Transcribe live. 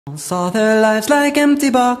Saw their lives like empty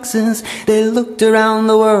boxes. They looked around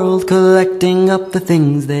the world, collecting up the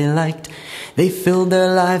things they liked. They filled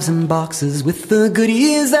their lives in boxes with the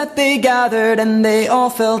goodies that they gathered, and they all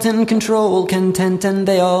felt in control, content, and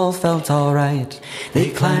they all felt alright. They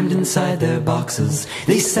climbed inside their boxes,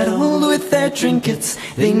 they settled with their trinkets.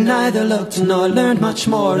 They neither looked nor learned much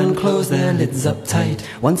more and closed their lids up tight.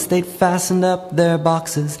 Once they'd fastened up their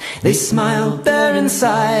boxes, they smiled there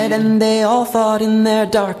inside, and they all thought in their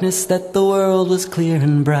darkness that the world was clear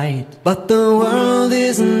and bright. But the world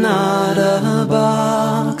is not a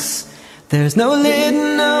box. There's no lid,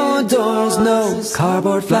 no doors, no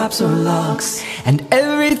cardboard flaps or locks. And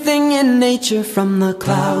everything in nature, from the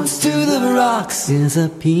clouds to the rocks, is a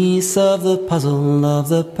piece of the puzzle of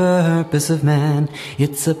the purpose of man.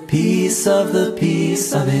 It's a piece of the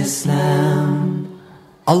peace of Islam.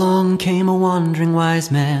 Along came a wandering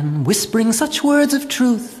wise man, whispering such words of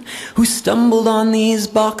truth, who stumbled on these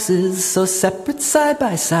boxes so separate side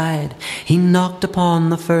by side. He knocked upon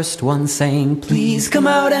the first one, saying, "Please come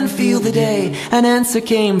out and feel the day." An answer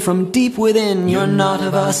came from deep within, "You're not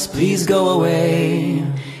of us, please go away."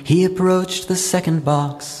 He approached the second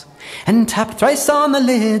box and tapped thrice on the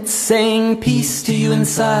lid, saying, "Peace to you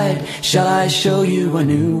inside, shall I show you a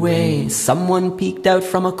new way?" Someone peeked out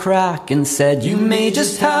from a crack and said, "You may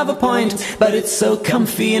just have a point, but it's so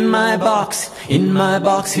comfy in my box. In my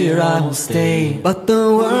box here I will stay." But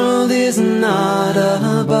the world is not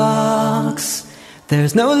a box.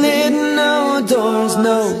 There's no lid, no doors,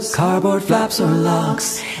 no cardboard flaps or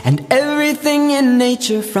locks. And everything in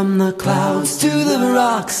nature, from the clouds to the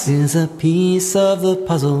rocks, is a piece of the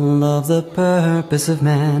puzzle of the purpose of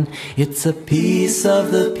man. It's a piece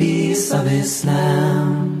of the peace of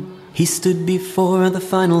Islam. He stood before the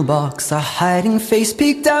final box, a hiding face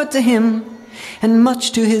peeked out to him. And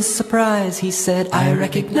much to his surprise, he said, "I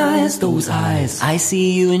recognize those eyes. I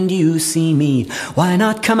see you and you see me. Why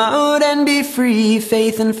not come out and be free?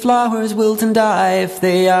 Faith and flowers wilt and die if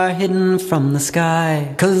they are hidden from the sky.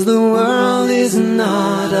 'Cause the world is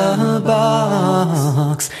not a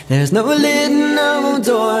box. There's no lid, no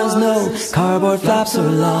doors, no cardboard flaps or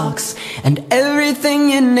locks. And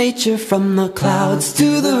everything in nature, from the clouds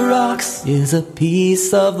to the rocks, is a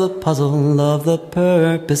piece of the puzzle of the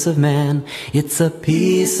purpose of man. It's a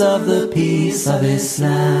piece of the peace of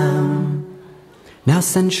Islam." Now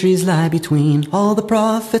centuries lie between all the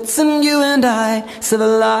prophets and you and I.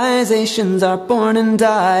 Civilizations are born and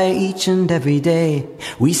die each and every day.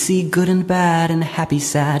 We see good and bad and happy,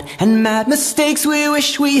 sad, and mad mistakes we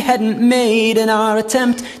wish we hadn't made in our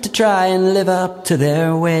attempt to try and live up to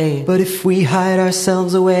their way. But if we hide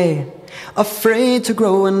ourselves away, afraid to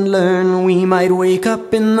grow and learn, we might wake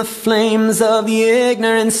up in the flames of the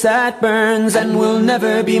ignorance that burns, and we'll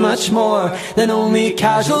never be much more than only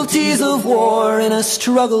casualties of war in a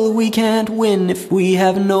struggle we can't win if we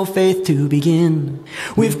have no faith to begin.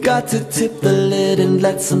 We've got to tip the lid and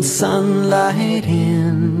let some sunlight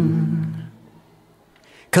in.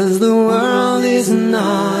 'Cause the world is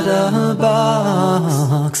not a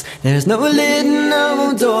box. There's no lid,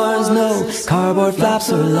 no doors, no cardboard flaps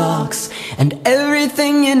or locks. And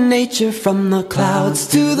everything in nature, from the clouds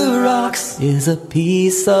to the rocks, is a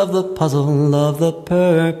piece of the puzzle of the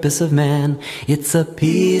purpose of man. It's a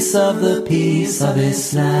piece of the peace of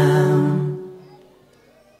Islam.